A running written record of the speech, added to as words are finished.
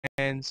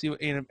and see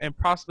and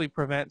possibly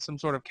prevent some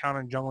sort of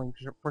counter jungling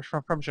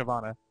from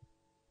Shyvana.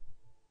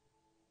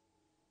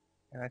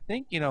 And I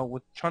think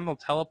with Trundle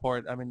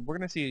teleport, I mean we're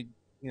gonna see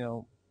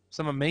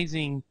some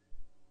amazing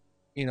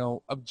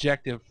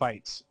objective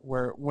fights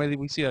where whether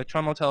we see a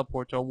Trundle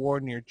teleport to a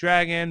ward near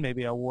Dragon,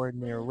 maybe a ward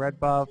near Red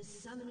Buff.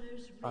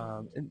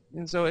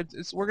 And so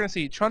we're gonna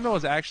see Trundle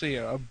is actually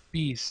a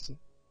beast.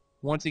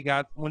 Once he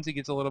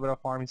gets a little bit of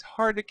farm, he's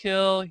hard to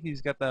kill.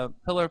 He's got the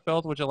Pillar of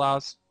Filth, which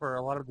allows for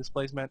a lot of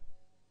displacement.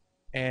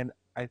 And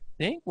I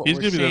think what He's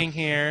we're gonna be seeing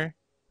here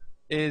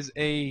is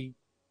a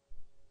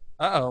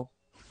uh-oh.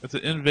 It's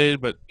an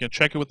invade, but gonna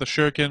check it with the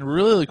Shuriken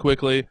really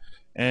quickly,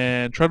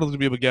 and Trundle's gonna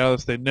be able to get out of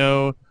this. They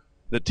know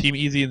that Team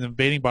Easy is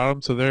invading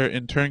bottom, so they're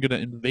in turn gonna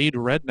invade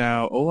red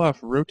now. Olaf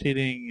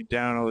rotating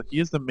down. He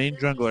is the main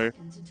jungler.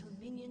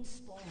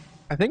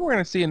 I think we're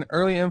gonna see an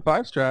early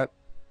M5 strat,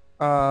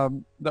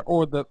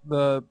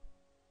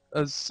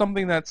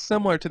 something that's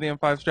similar to the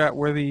M5 strat,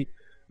 where the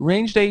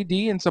ranged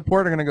AD and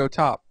support are gonna go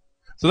top.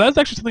 So that's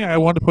actually something I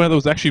wanted to point out that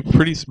was actually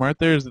pretty smart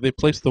there, is that they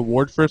placed the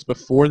ward first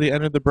before they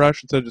entered the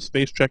brush instead of just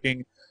face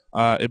checking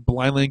it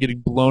blindly and getting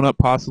blown up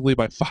possibly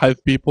by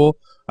 5 people.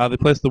 They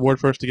placed the ward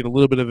first to get a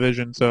little bit of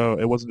vision, so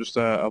it wasn't just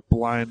a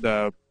blind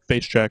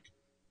face check.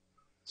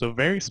 So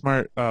very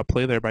smart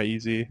play there by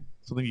Easy,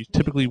 something you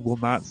typically will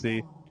not see.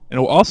 And it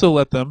will also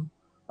let them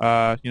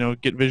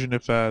get vision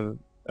if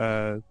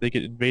they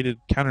get invaded,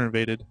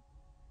 counter-invaded.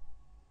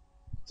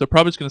 So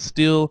probably just going to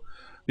steal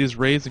these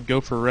raids and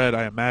go for red,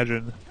 I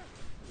imagine.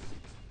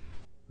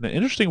 The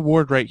interesting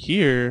ward right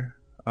here,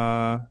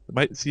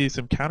 might see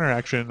some counter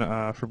action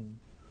from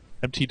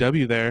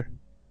mTw there.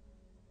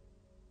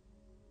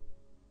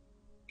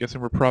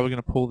 Guessing we're probably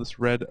going to pull this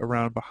red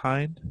around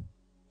behind.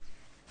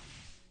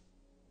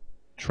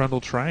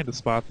 Trundle trying to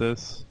spot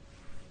this,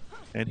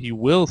 and he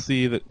will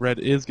see that red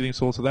is getting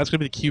sold, so that's going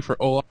to be the cue for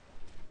Olaf.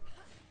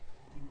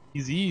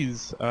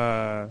 Easy's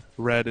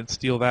red and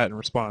steal that in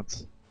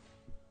response.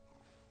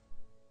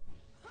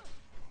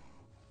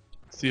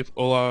 See if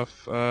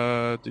Olaf,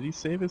 did he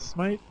save his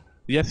smite?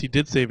 Yes, he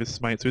did save his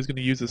smite, so he's going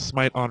to use his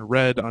smite on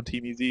red on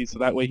Team EZ, so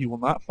that way he will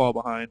not fall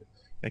behind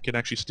and can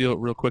actually steal it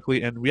real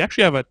quickly. And we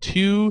actually have a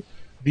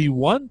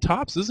 2v1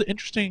 tops. This is an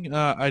interesting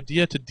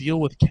idea to deal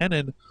with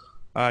Kennen.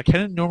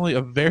 Kennen normally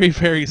a very,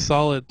 very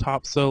solid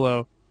top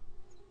solo.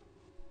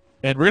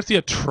 And we're going to see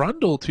a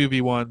Trundle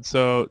 2v1,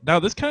 so now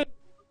this kind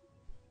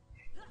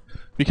of...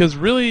 Because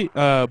really,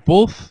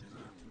 both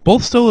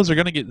solos are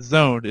going to get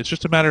zoned. It's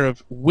just a matter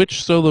of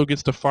which solo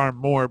gets to farm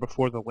more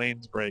before the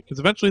lanes break. Because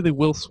eventually they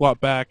will swap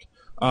back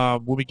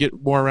when we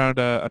get more around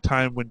a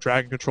time when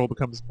Dragon Control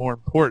becomes more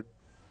important.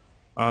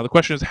 The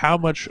question is how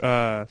much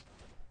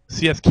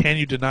CS can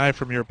you deny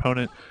from your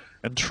opponent?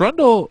 And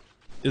Trundle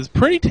is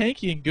pretty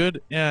tanky and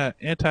good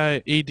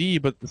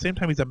anti-AD, but at the same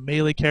time he's a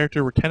melee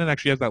character where Kennen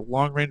actually has that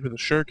long range with a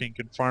Shuriken and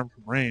can farm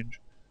from range.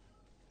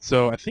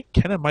 So I think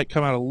Kennen might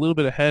come out a little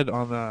bit ahead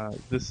on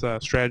this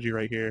strategy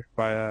right here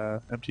by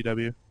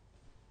mTw.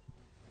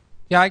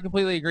 Yeah, I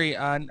completely agree.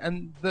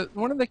 And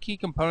one of the key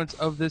components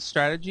of this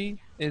strategy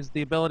is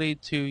the ability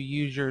to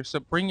use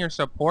bring your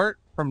support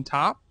from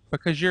top,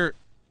 because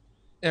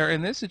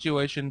in this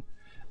situation,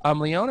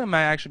 Leona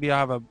might actually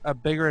have a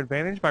bigger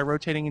advantage by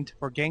rotating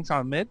for ganks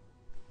on mid.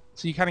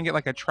 So you kind of get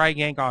like a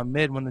tri-gank on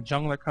mid when the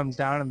jungler comes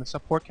down and the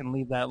support can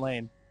leave that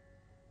lane.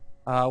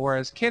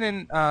 Whereas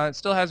Kennen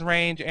still has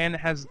range and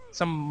has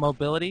some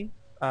mobility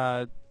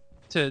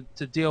to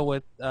deal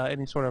with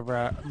any sort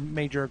of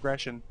major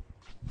aggression.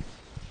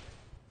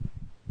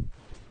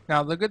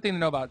 Now, the good thing to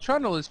know about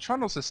Trundle is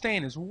Trundle's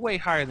sustain is way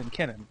higher than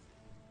Kennen.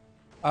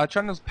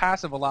 Trundle's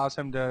passive allows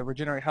him to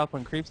regenerate health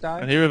when creeps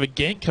die. And here we have a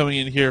gank coming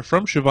in here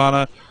from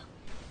Shyvana,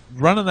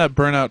 running that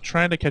burnout,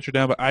 trying to catch her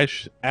down, but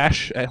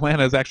Ash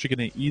Atlanta is actually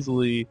going to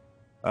easily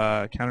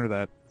counter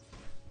that.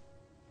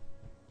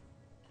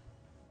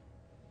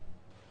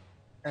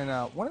 And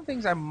one of the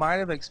things I might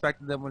have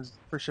expected them was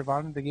for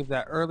Shyvana to give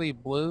that early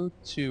blue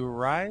to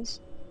Ryze.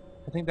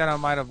 I think that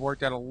might have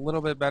worked out a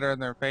little bit better in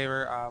their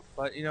favor.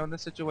 But in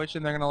this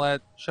situation, they're going to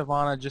let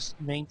Shyvana just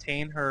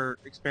maintain her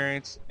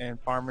experience and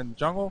farm in the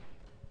jungle,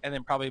 and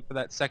then probably for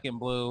that second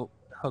blue,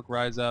 hook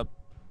Ryze up.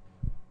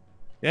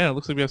 Yeah, it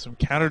looks like we have some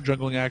counter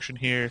jungling action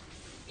here.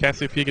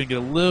 Cassiopeia going to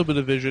get a little bit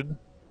of vision.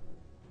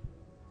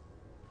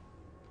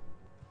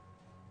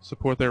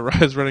 Support there.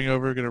 Ryze running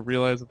over, going to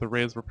realize that the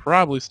raids were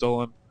probably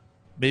stolen.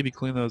 Maybe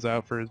clean those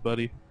out for his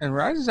buddy. And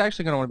Ryze is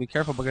actually going to want to be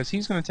careful because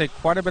he's going to take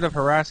quite a bit of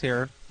harass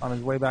here on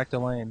his way back to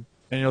lane.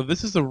 And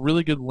this is a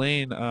really good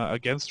lane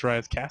against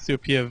Ryze.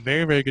 Cassiopeia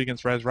very, very good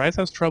against Ryze. Ryze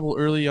has trouble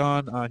early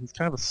on. He's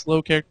kind of a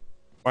slow character.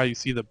 Why you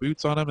see the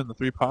boots on him and the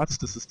 3 pots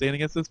to sustain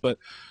against this, but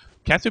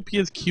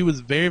Cassiopeia's Q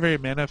is very, very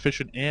mana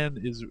efficient and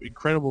is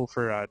incredible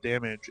for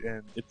damage,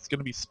 and it's going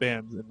to be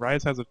spammed. And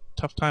Ryze has a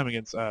tough time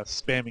against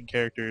spamming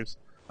characters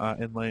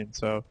in lane.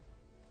 So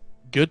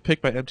good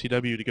pick by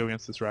mTw to go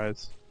against this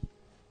Ryze.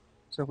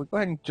 So if we go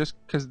ahead and just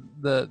because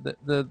the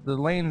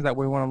lanes that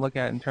we want to look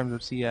at in terms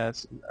of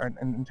CS or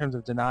in terms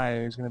of deny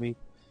is going to be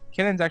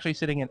Kennen's actually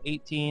sitting at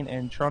 18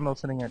 and Trundle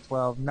sitting at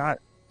 12. Not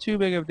too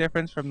big of a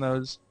difference from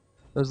those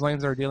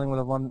lanes that are dealing with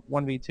a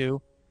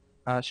 1v2.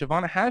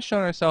 Shyvana has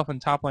shown herself in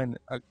top lane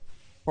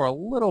for a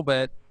little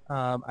bit.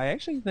 I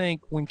actually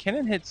think when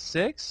Kennen hits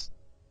 6,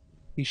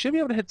 he should be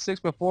able to hit 6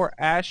 before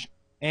Ashe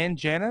and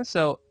Janna.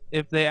 So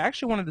if they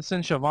actually wanted to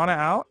send Shyvana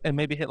out and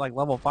maybe hit like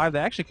level 5, they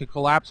actually could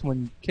collapse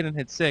when Kennen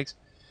hits 6.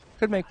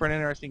 Could make for an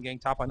interesting game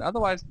top lane.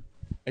 Otherwise,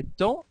 I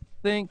don't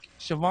think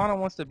Shyvana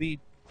wants to be,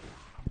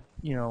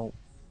 you know,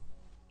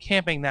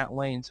 camping that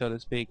lane, so to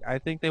speak. I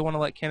think they want to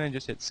let Kennen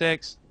just hit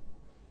 6.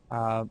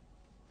 Uh,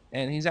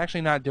 and he's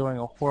actually not doing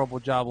a horrible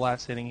job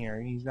last hitting here.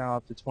 He's now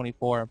up to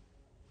 24.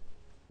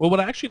 Well, what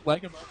I actually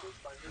like about this,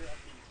 by really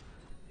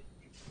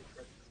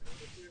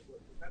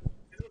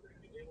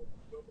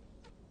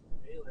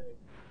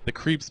the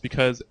creeps,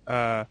 because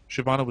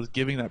Shyvana was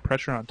giving that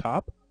pressure on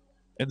top,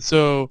 and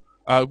so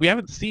we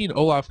haven't seen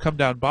Olaf come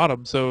down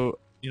bottom. So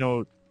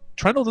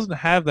Trundle doesn't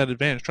have that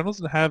advantage. Trundle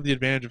doesn't have the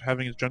advantage of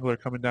having his jungler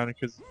coming down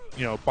because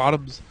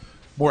bottom's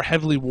more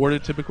heavily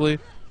warded typically.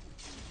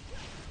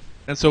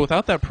 And so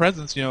without that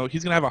presence, he's going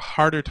to have a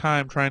harder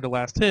time trying to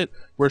last hit,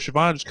 where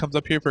Shyvana just comes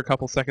up here for a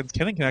couple seconds.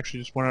 Kennen can actually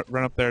just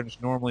run up there and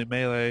just normally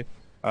melee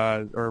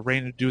or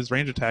do his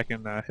range attack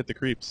and hit the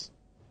creeps.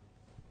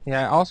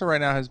 Yeah, also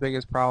right now his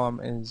biggest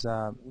problem is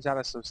he's out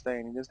of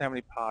sustain. He doesn't have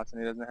any pots,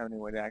 and he doesn't have any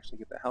way to actually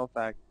get the health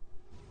back.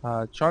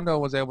 Chondo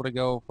was able to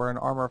go for an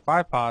armor of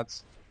 5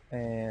 pots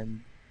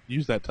and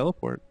use that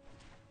teleport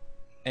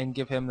and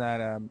give him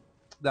that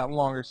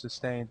longer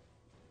sustain.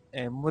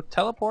 And with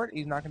teleport,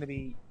 he's not going to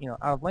be out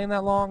of lane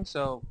that long,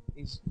 so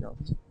he's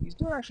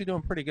actually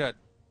doing pretty good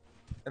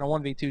in a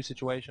 1v2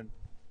 situation.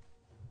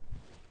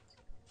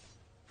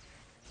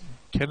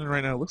 Kennen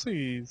right now looks like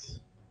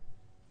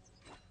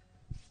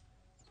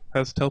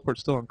has teleport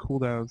still on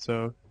cooldown,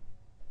 so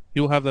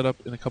he will have that up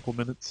in a couple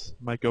minutes.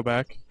 Might go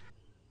back.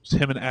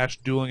 Just him and Ashe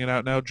dueling it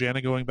out now.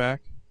 Janna going back,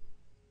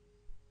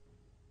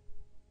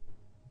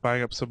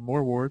 buying up some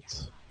more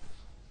wards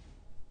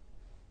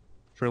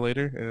for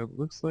later, and it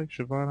looks like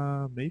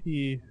Shyvana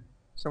maybe.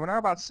 So we're now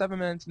about 7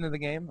 minutes into the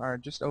game, or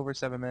just over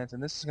 7 minutes,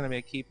 and this is going to be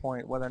a key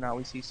point whether or not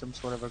we see some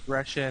sort of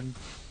aggression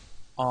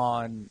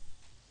on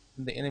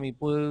the enemy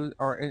blue,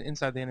 or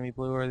inside the enemy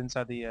blue, or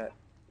inside the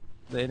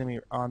enemy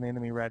on the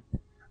enemy red.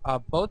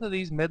 Both of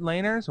these mid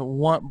laners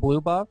want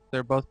blue buff.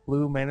 They're both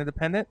blue mana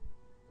dependent,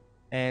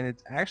 and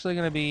it's actually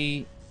going to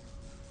be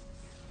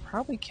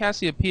probably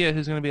Cassiopeia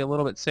who's going to be a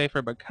little bit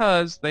safer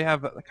because they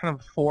have kind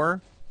of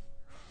four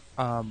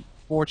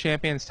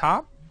champions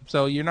top,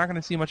 so you're not going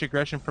to see much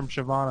aggression from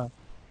Shyvana.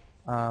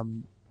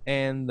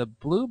 And the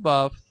blue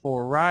buff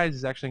for Ryze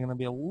is actually going to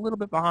be a little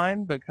bit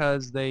behind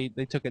because they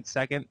took it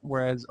second,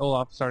 whereas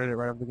Olaf started it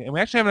right off the game. We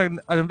actually have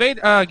an invade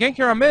gank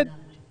here on mid.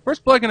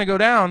 First blood going to go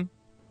down.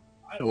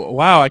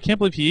 Wow, I can't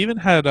believe he even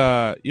had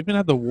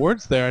the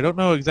wards there. I don't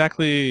know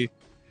exactly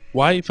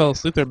why he fell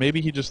asleep there.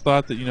 Maybe he just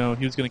thought that he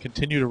was going to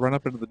continue to run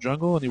up into the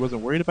jungle and he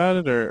wasn't worried about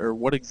it, or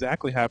what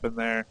exactly happened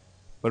there.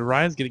 But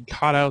Ryan's getting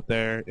caught out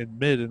there in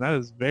mid, and that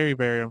is very,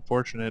 very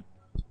unfortunate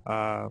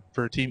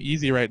for Team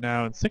Easy right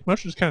now. And Sick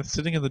Motion is kind of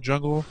sitting in the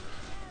jungle.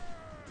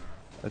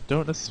 I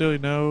don't necessarily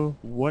know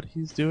what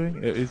he's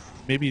doing.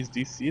 Maybe he's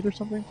DC'd or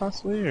something,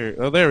 possibly?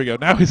 Oh, there we go.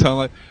 Now he's on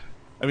like.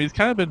 I mean, he's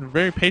kind of been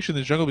very patient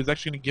in the jungle, but he's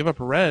actually going to give up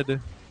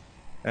red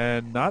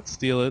and not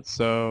steal it,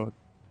 so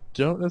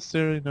don't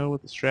necessarily know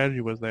what the strategy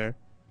was there.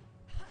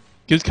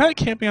 He was kind of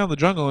camping out in the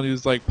jungle, and he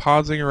was like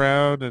pausing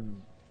around,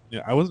 and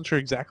I wasn't sure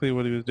exactly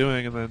what he was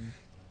doing, and then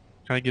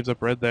kind of gives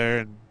up red there,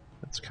 and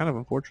it's kind of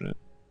unfortunate.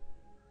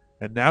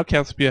 And now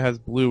Cassiopeia has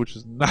blue, which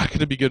is not going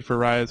to be good for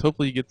Ryze.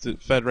 Hopefully he gets it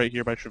fed right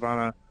here by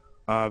Shyvana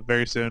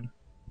very soon.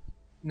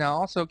 Now,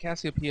 also,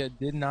 Cassiopeia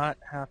did not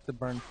have to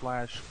burn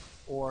flash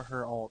or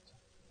her ult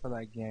for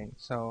that gank,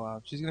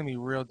 so she's going to be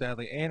real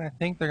deadly. And I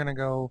think they're going to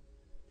go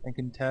and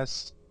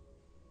contest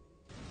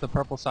the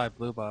purple side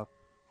blue buff.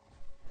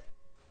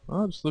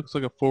 Well, it just looks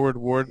like a forward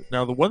ward.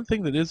 Now, the one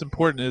thing that is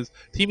important is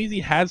Team Easy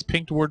has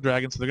pinked Ward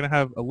Dragon, so they're going to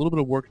have a little bit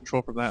of ward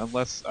control from that,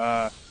 unless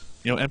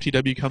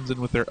mTw comes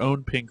in with their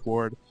own pink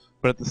ward.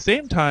 But at the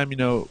same time,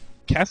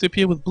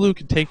 Cassiopeia with blue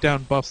can take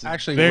down buffs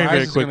Actually, very, Ryze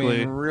very is going to quickly.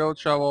 be in real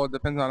trouble. It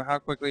depends on how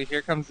quickly.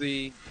 Here comes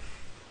the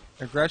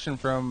aggression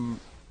from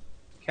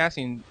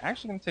Cassie.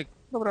 Actually going to take a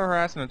little bit of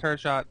harassment and a turret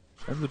shot.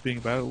 Ends up being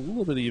about a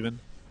little bit even.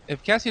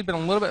 If Cassie had been a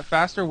little bit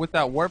faster with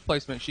that ward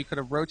placement, she could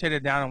have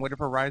rotated down and waited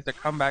for Ryze to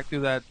come back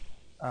through that,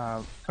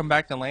 come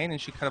back to lane, and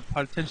she could have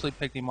potentially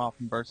picked him off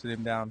and bursted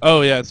him down.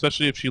 Oh yeah,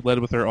 especially if she led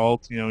with her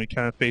ult. He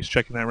kind of face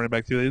checking that running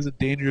back through. It is a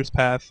dangerous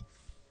path.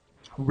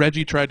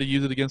 Reggie tried to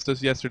use it against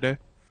us yesterday.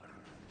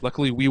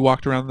 Luckily, we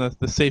walked around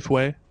the safe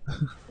way,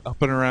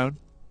 up and around.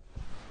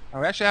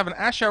 We actually have an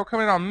Ashe Arrow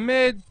coming on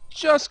mid,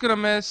 just gonna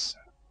miss.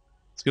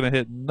 It's gonna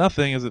hit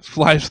nothing as it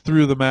flies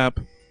through the map.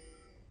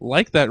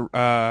 Like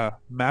that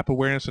map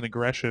awareness and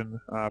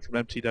aggression from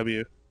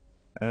mTw.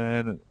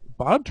 And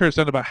bottom turn's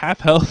down to about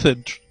half health,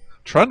 and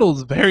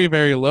Trundle's very,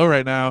 very low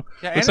right now.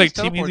 Yeah, looks like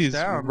Team Easy's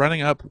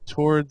running up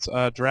towards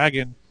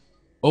Dragon.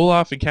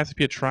 Olaf and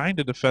Cassiopeia trying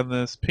to defend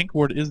this. Pink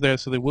ward is there,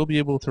 so they will be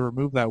able to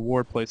remove that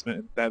ward placement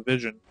and that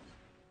vision.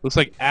 Looks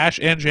like Ashe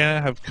and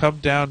Janna have come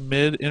down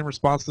mid in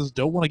response to this.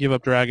 Don't want to give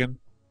up Dragon,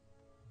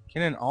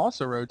 Kennen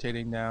also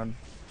rotating down.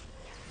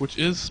 which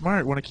is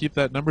smart. Want to keep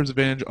that numbers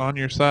advantage on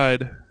your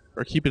side,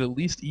 or keep it at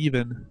least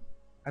even.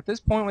 At this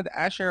point, with the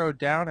Ash Arrow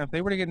down, if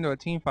they were to get into a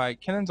team fight,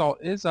 Kennen's ult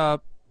is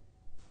up.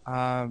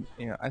 I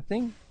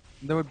think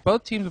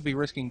both teams would be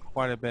risking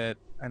quite a bit,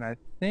 and I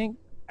think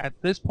at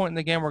this point in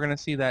the game, we're going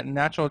to see that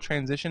natural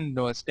transition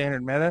into a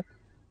standard meta,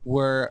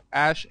 where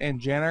Ashe and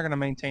Janna are going to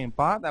maintain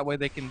bot. That way,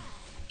 they can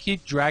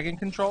keep dragon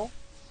control,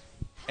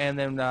 and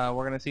then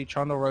we're going to see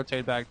Trundle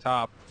rotate back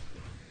top.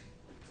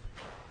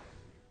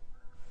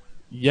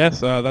 Yes,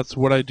 that's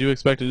what I do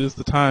expect. It is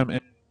the time.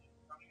 And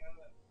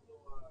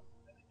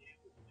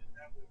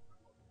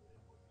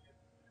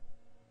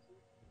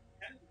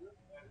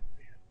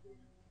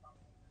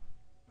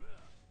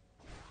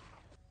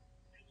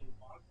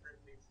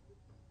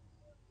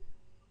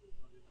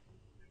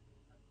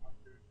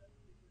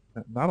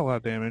not a lot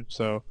of damage.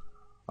 So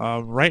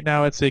right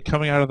now, I'd say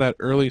coming out of that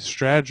early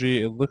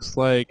strategy, it looks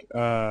like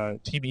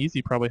Team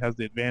Easy probably has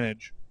the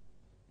advantage.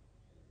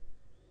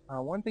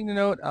 One thing to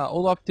note,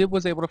 Olaf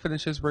was able to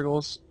finish his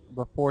Wriggles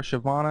before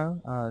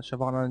Shyvana.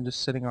 Shyvana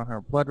just sitting on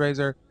her Blood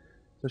Razor.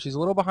 So she's a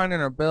little behind in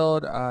her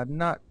build,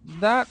 not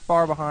that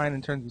far behind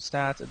in terms of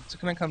stats. It's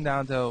going to come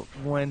down to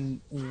when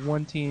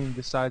one team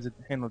decides to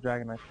handle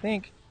Dragon. I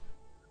think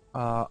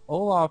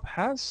Olaf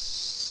has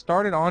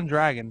started on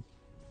Dragon.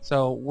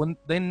 So when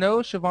they know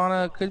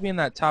Shyvana could be in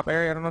that top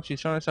area, I don't know if she's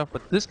shown herself,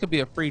 but this could be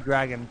a free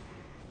Dragon.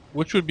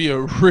 Which would be a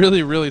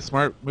really, really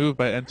smart move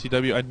by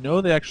mTw. I know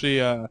they actually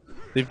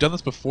they've done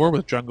this before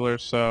with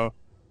junglers, so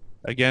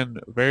again,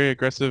 very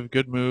aggressive,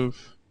 good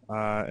move,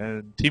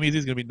 and Team Easy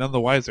is going to be none the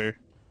wiser.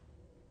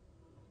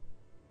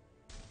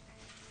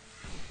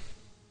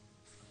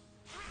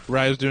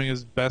 Rai is doing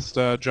his best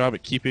job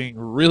at keeping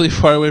really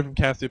far away from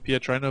Cassiopeia,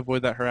 trying to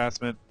avoid that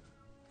harassment.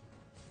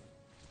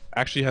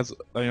 Actually has,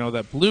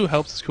 that blue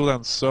helps his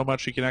cooldown so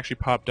much he can actually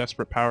pop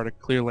Desperate Power to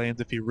clear lanes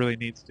if he really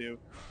needs to.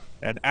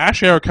 And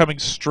Ash Arrow coming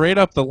straight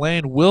up the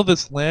lane. Will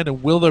this land,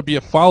 and will there be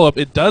a follow-up?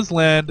 It does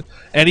land,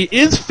 and he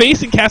is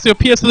facing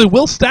Cassiopeia, so they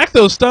will stack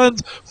those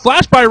stuns.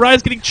 Flash by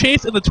Rise getting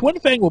chased, and the Twin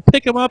Fang will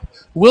pick him up.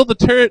 Will the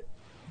turret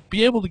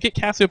be able to get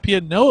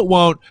Cassiopeia? No, it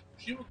won't.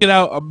 She will get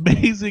out.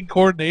 Amazing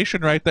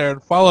coordination right there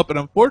and follow-up, and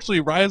unfortunately,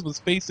 Rise was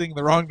facing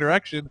the wrong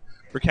direction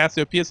for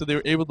Cassiopeia, so they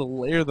were able to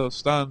layer those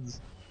stuns.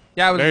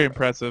 Yeah, it was Very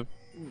impressive.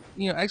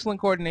 excellent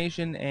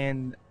coordination.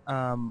 And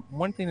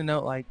one thing to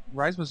note, like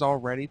Rise was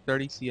already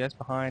 30 CS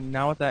behind.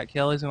 Now with that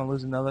kill, he's going to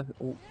lose another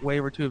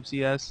wave or two of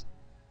CS.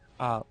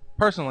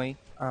 Personally,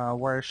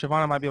 where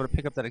Shyvana might be able to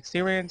pick up that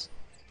experience,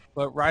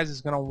 but Rise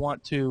is going to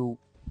want to,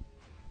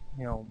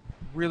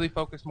 really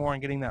focus more on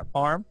getting that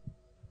farm.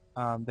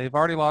 They've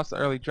already lost the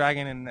early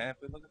dragon, and if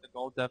we look at the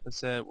gold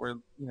deficit, we're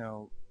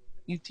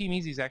Team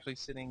Easy is actually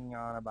sitting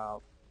on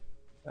about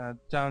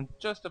down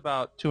just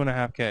about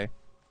 2.5K.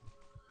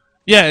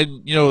 Yeah,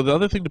 and the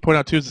other thing to point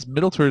out too is this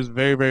middle turret is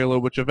very, very low.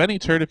 Which of any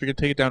turret, if you're gonna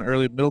take it down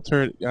early, middle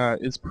turret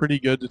is pretty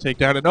good to take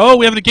down. And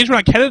we have an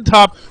engagement on Kennen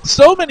top.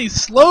 So many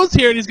slows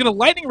here, and he's gonna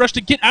lightning rush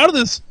to get out of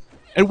this.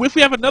 And if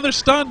we have another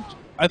stun,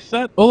 I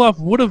thought Olaf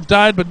would have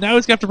died, but now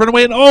he's gonna have to run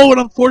away. And an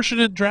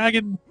unfortunate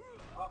dragon.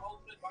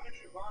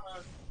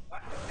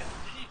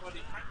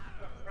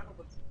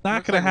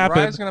 Not going to happen.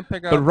 Rise gonna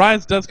pick up. But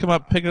Rise does come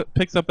up,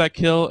 picks up that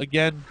kill.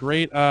 Again,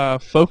 great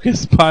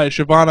focus by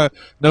Shyvana,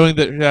 knowing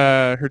that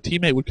her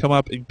teammate would come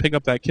up and pick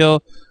up that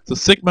kill. So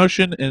Sick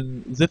Motion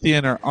and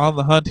Zithian are on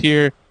the hunt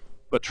here,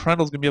 but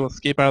Trundle's going to be able to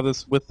escape out of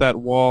this with that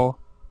wall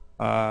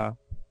and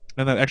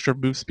that extra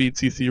move speed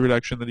CC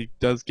reduction that he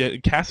does get.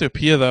 And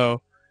Cassiopeia,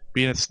 though,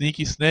 being a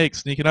sneaky snake,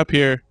 sneaking up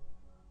here,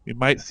 we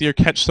might see her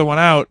catch someone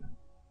out.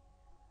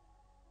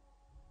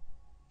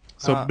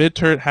 So mid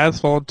turret has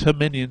fallen to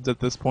minions at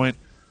this point.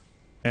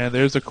 And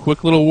there's a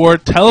quick little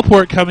ward.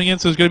 Teleport coming in,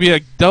 so there's going to be a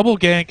double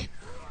gank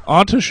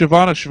onto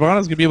Shyvana.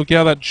 Shyvana's going to be able to get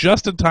out of that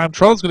just in time.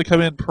 Trundle's going to come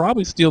in,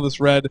 probably steal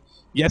this red.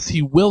 Yes,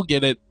 he will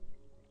get it.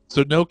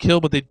 So no kill,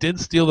 but they did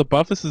steal the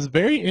buff. This is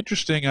very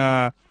interesting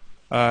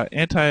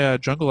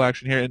anti-jungle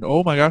action here. And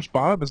oh my gosh,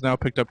 bottom has now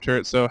picked up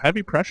turret. So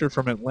heavy pressure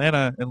from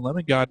Atlanta and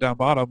Lemon God down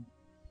bottom.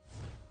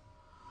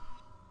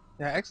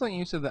 Yeah, excellent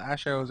use of the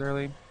Ash Arrows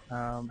early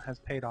has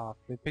paid off.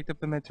 They picked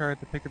up the mid turret,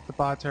 they picked up the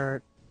bot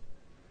turret.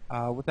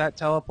 With that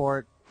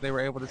teleport, they were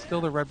able to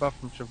steal the red buff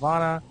from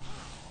Shyvana.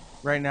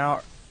 Right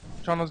now,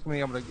 Trundle's going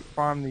to be able to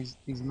farm these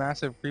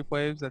massive creep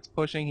waves that's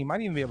pushing. He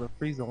might even be able to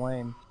freeze the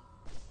lane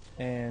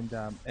and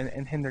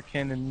hinder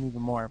Kennen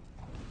even more.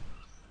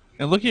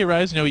 And looking at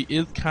Rise, he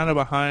is kind of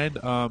behind.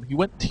 He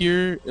went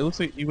tier. It looks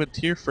like he went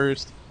tier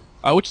first,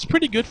 which is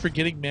pretty good for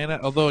getting mana.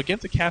 Although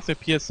against a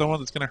Cassiopeia, someone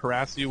that's going to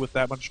harass you with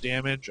that much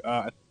damage,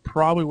 I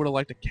probably would have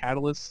liked a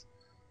Catalyst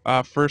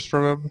first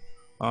from him.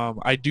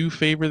 I do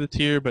favor the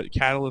tier, but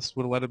Catalyst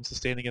would have let him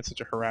sustain against such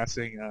a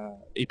harassing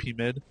AP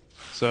mid.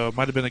 So it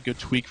might have been a good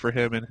tweak for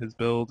him in his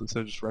build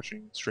instead of just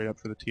rushing straight up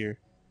for the tier.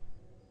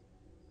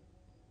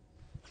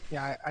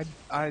 Yeah,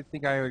 I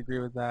think I would agree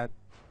with that.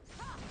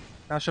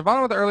 Now,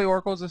 Shyvana with the early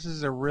oracles, this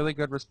is a really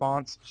good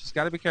response. She's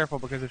got to be careful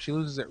because if she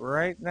loses it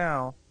right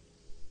now,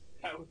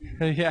 That would be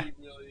yeah.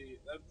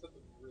 that's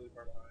something really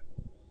far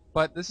behind.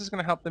 But this is going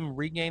to help them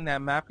regain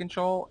that map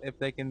control if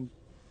they can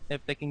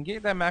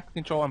get that map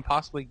control and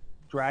possibly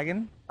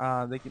Dragon.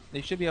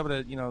 They should be able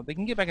to they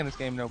can get back in this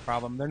game no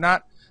problem. They're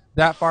not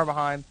that far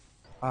behind.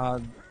 Uh,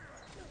 Leona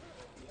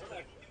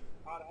actually getting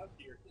caught out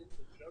here in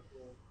the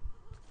jungle,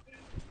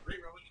 and Great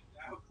Rowan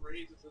now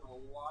Graves is in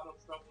a lot of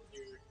trouble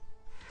here.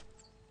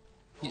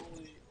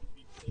 Normally would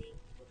be safe,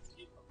 but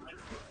he's behind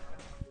him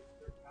with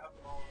their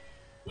capital.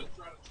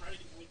 Withdraw to try to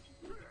get away from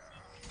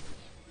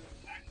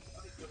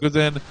the goes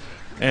in,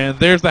 and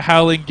there's the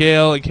Howling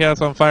Gale, and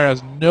Chaos on Fire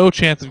has no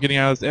chance of getting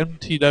out of this.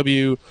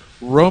 MTW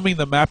roaming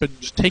the map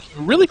and just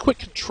taking really quick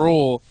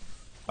control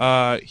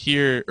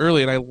here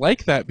early, and I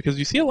like that because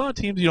you see a lot of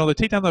teams, they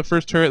take down that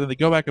first turret, then they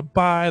go back and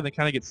buy, and they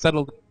kind of get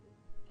settled.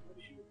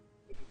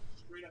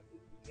 Straight up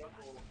into the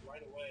jungle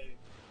right away,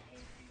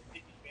 and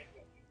taking advantage of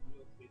that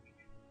real estate.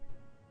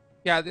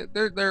 yeah,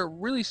 they're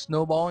really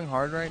snowballing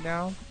hard right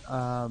now,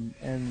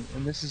 and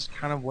this is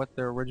kind of what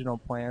their original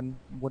plan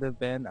would have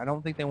been. I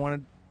don't think they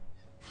wanted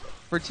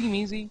for Team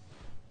Easy.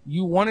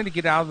 You wanted to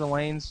get out of the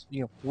lanes,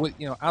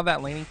 out of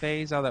that laning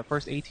phase, out of that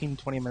first 18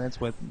 to 20 minutes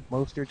with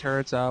most of your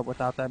turrets up,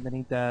 without that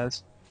many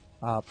deaths,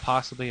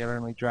 possibly an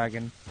early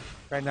dragon.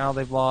 Right now,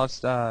 they've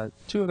lost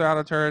two of their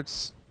auto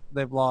turrets.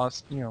 They've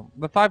lost,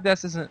 the 5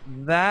 deaths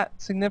isn't that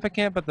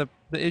significant, but the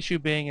issue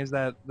being is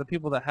that the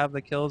people that have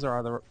the kills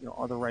are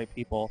the right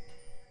people.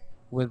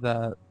 With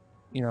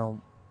you know,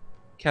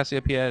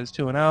 Cassiopeia is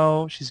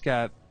 2-0. She's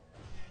got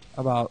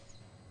about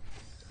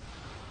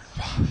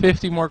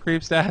 50 more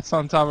creep stats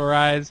on top of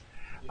Rise.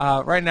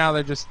 Right now,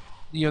 they're just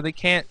they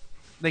can't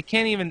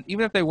even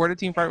if they were to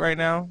team fight right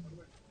now.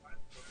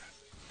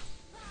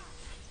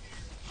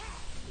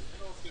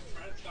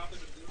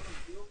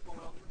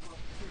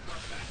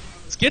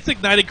 Gets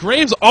ignited.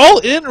 Graves all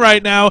in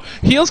right now.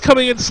 Heals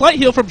coming in. Slight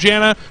heal from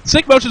Janna.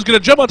 Sick Motion's going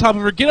to jump on top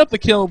of her, get up the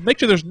kill, make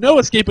sure there's no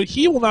escape, but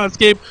he will not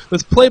escape.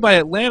 This play by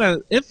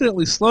Atlanta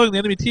infinitely slowing the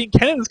enemy team.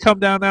 Kennen has come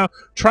down now,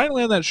 trying to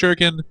land that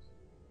shuriken,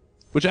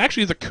 which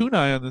actually is a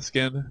kunai on the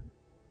skin.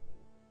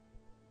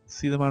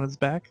 See them on his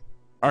back?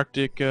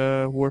 Arctic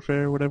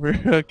Warfare, whatever,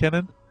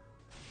 Kennen.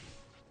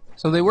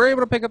 So they were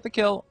able to pick up the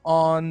kill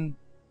on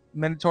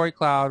Mandatory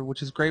Cloud,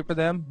 which is great for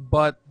them,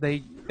 but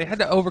they had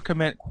to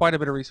overcommit quite a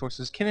bit of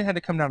resources. Kennen had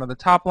to come down to the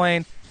top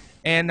lane,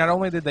 and not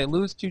only did they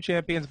lose 2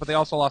 champions, but they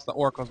also lost the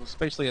Oracles, which was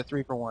basically a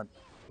 3-for-1.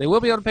 They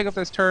will be able to pick up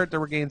this turret to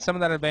regain some of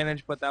that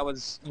advantage, but that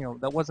was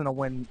that wasn't a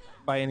win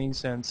by any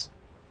sense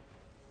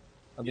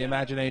of the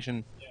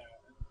imagination. Yeah,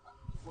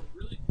 what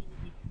really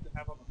needs to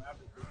have on the map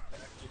is they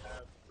actually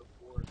have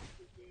support.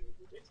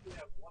 They basically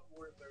have one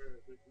ward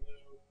they're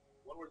blue,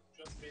 one ward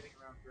just fading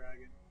around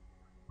Dragon.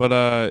 But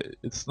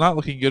it's not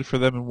looking good for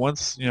them. And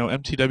once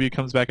MTW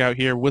comes back out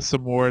here with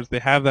some wards, they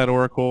have that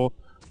Oracle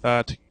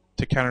to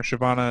counter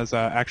Shyvana's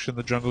action in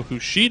the jungle, who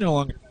she no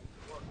longer has.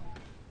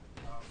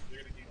 They're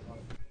going to gain a lot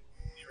of damage.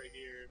 See right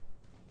here,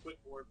 quick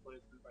ward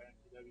placement by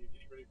MTW,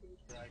 getting ready for this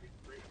Dragon.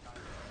 Great time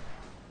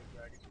for the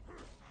Dragon.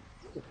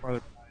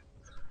 Farther behind.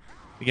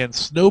 Again,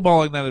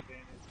 snowballing that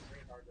advantage.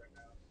 Very hard right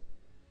now.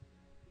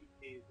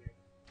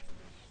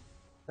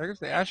 There's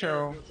the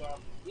Asher.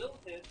 Will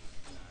hit.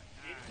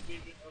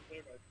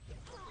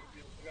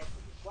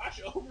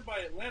 Flash over by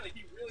Atlanta.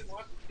 He really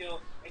wants to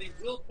kill, and he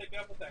will pick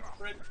up with that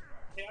crit.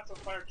 Chaos on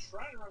Fire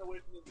trying to run away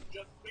from them,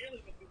 just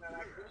barely missing that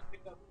act. Really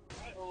picked up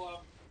by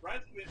Olaf. Rise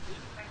Queen is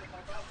trying to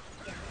help out.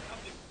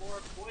 Nothing for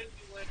Boyd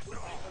Land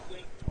comes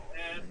in,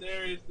 and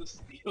there is the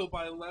steal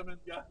by Lemon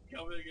Gun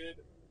coming in.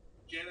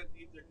 Janet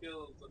needs her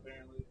kills,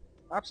 apparently.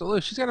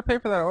 Absolutely, she's got to pay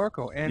for that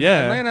Oracle. And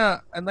yeah.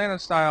 Atlanta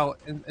style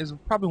is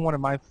probably one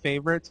of my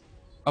favorites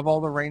of all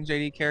the ranged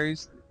AD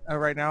carries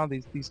right now.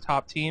 These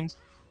top teams.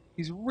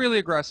 He's really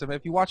aggressive.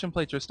 If you watch him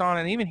play Tristan,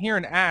 and even here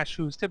in Ashe,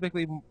 who's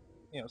typically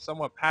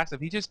somewhat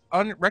passive, he just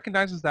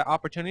recognizes that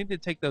opportunity to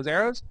take those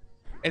arrows.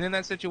 And in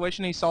that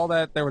situation, he saw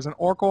that there was an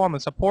Oracle on the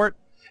support.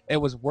 It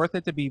was worth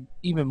it to be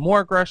even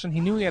more aggression. He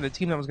knew he had a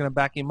team that was going to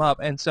back him up,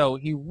 and so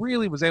he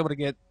really was able to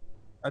get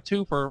a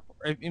 2 for,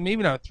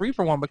 maybe not a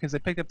 3-for-1, because they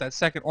picked up that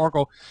second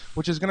Oracle,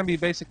 which is going to be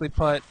basically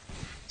put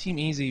Team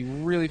Easy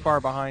really far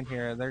behind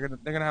here. They're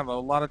gonna have a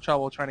lot of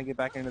trouble trying to get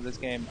back into this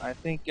game. I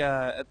think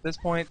at this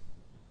point.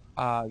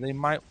 They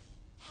might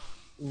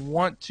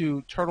want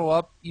to turtle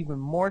up even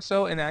more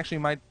so, and actually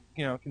might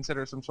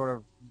consider some sort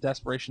of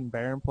desperation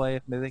Baron play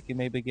if they can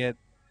maybe get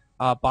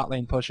bot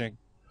lane pushing.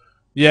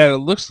 Yeah, it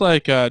looks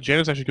like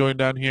Janet's actually going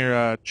down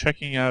here,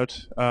 checking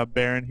out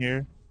Baron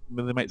here.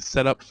 They might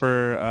set up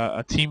for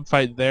a team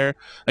fight there.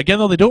 Again,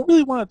 though, they don't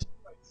really want to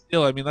fight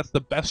still. I mean, that's the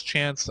best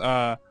chance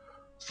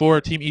for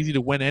Team Easy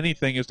to win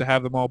anything is to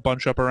have them all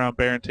bunch up around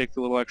Baron, take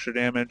the little extra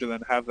damage, and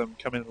then have them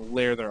come in and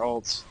layer their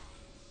ults.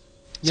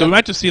 So we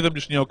might just see them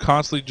just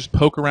constantly just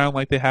poke around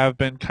like they have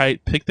been,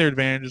 kite, pick their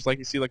advantages, like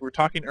you see, like we were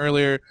talking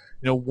earlier.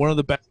 One of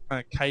the best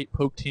kind of kite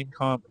poke team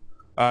comp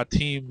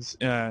teams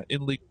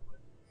in league.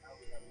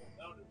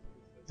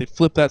 They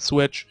flip that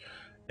switch,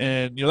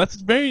 And that's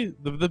very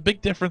the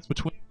big difference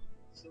between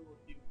solo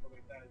queue and stuff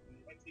like that. Is when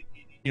you might see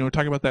KD, we're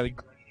talking about that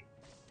aggression.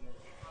 When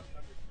he comes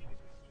under team,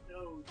 he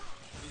knows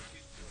that his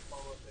team's going to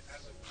follow up. They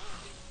have that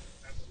communication.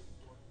 They have that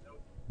rapport. He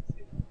knows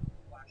he's going to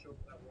flash over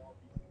that wall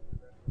if he's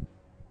super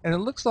aggressive. And it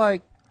looks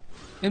like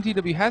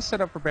mTw has set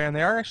up for Baron.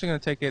 They are actually going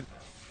to take it.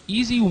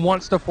 Easy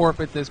wants to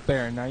forfeit this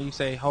Baron. Now you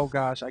say, "Oh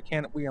gosh, I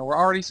can't. We're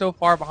already so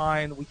far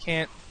behind. We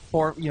can't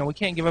we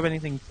can't give up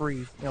anything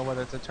free.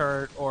 Whether it's a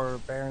turret or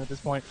Baron at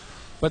this point."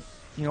 But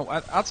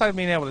outside of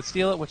being able to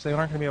steal it, which they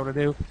aren't going to be able to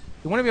do,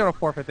 they want to be able to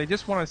forfeit. They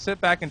just want to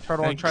sit back and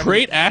turtle and And try to.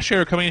 great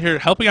Asher coming in here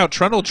helping out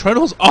Trundle.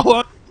 Trundle's all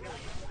on.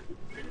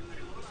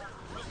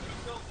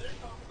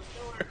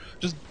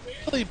 Just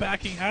barely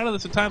backing out of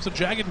this in time, so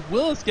Dragon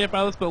will escape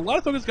out of this, but a lot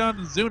of focus gone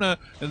to Zuna,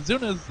 and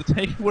Zuna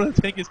is one of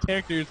the tankiest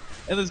characters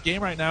in this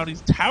game right now, and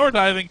he's tower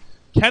diving.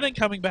 Kennen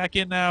coming back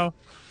in now.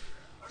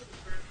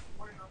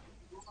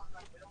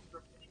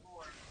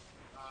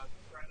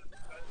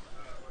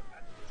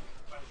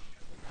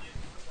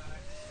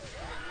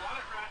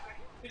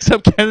 Picks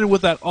up Kennen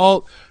with that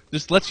ult,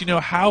 just lets you know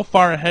how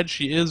far ahead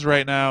she is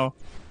right now.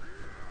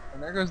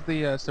 And there goes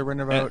the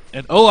surrender And, vote.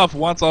 and Olaf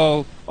wants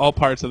all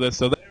parts of this,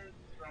 so there's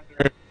the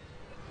surrender.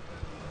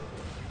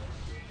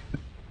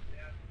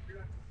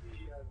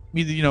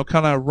 Me,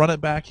 kind of run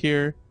it back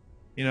here.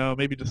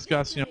 Maybe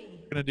discuss, what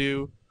we're gonna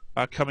do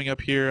coming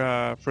up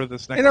here for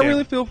this next And I game.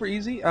 really feel for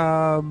Easy. They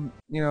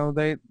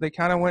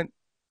kind of went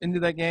into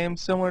that game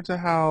similar to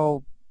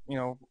how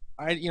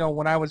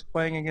when I was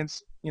playing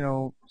against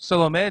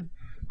solo mid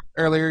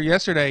earlier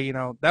yesterday.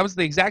 That was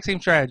the exact same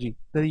strategy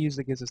that he used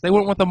against us. They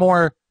went with a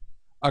more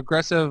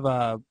aggressive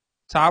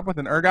top with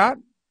an Urgot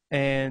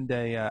and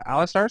a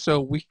Alistar,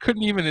 so we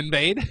couldn't even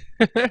invade.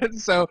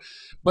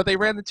 But they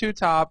ran the two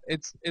top.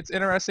 It's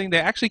interesting. They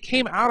actually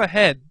came out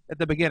ahead at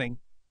the beginning,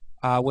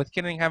 with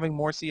Kennen having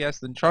more CS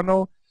than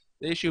Trundle.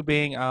 The issue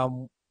being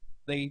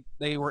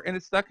they were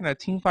stuck in a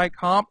team fight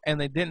comp, and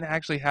they didn't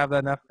actually have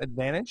enough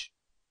advantage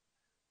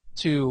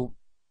to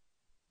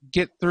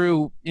get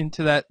through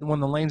into that when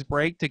the lanes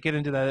break to get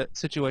into that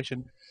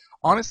situation.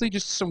 Honestly,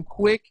 just some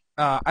quick.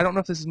 I don't know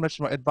if this is much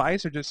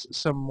advice or just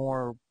some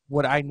more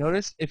what I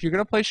noticed. If you're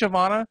gonna play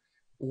Shyvana,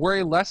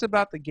 worry less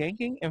about the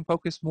ganking and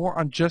focus more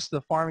on just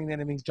the farming the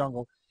enemy's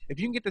jungle. If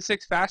you can get to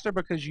 6 faster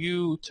because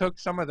you took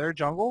some of their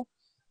jungle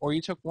or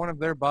you took one of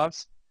their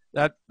buffs,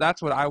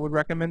 that's what I would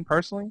recommend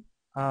personally.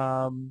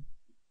 Um,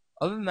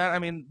 Other than that, I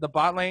mean, the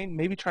bot lane,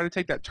 maybe try to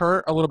take that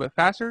turret a little bit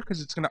faster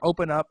because it's going to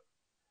open up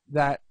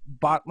that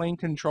bot lane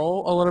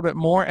control a little bit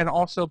more, and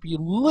also be a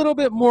little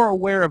bit more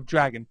aware of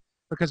Dragon.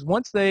 Because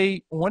once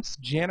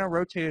Janna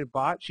rotated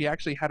bot, she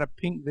actually had a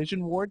pink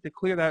vision ward to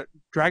clear that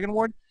Dragon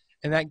ward,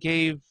 and that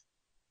gave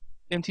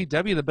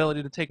mTw the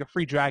ability to take a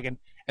free Dragon,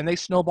 and they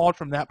snowballed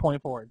from that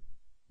point forward.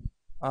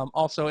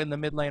 Also in the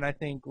mid lane, I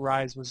think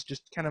Ryze was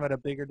just kind of at a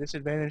bigger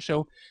disadvantage,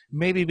 so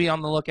maybe be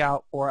on the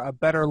lookout for a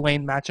better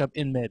lane matchup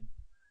in mid.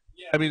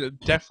 Yeah, I mean,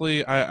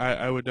 definitely,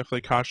 I would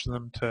definitely caution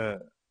them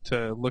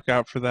to look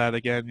out for that.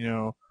 Again,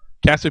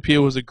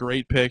 Cassiopeia was a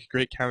great pick,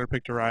 great counter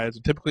pick to Ryze.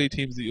 And typically,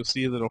 teams that you'll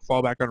see that'll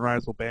fall back on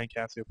Ryze will ban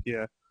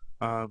Cassiopeia,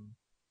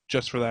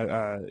 just for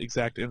that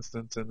exact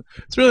instance. And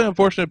it's really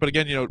unfortunate, but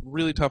again,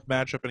 really tough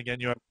matchup. And again,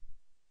 you have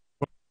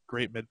a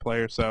great mid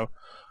player, so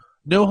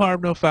no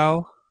harm, no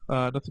foul.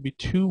 Nothing to be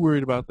too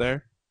worried about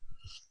there.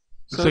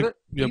 Looks So like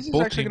that Easy's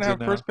both actually teams gonna in have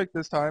now. first pick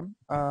this time.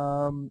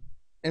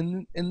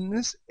 And in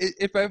this,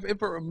 if it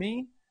were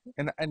me,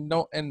 and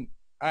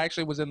I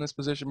actually was in this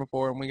position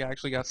before, and we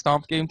actually got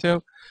stomped game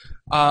two.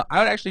 I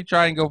would actually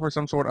try and go for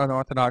some sort of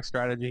unorthodox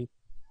strategy.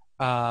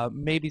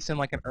 Maybe send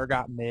like an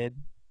Urgot mid.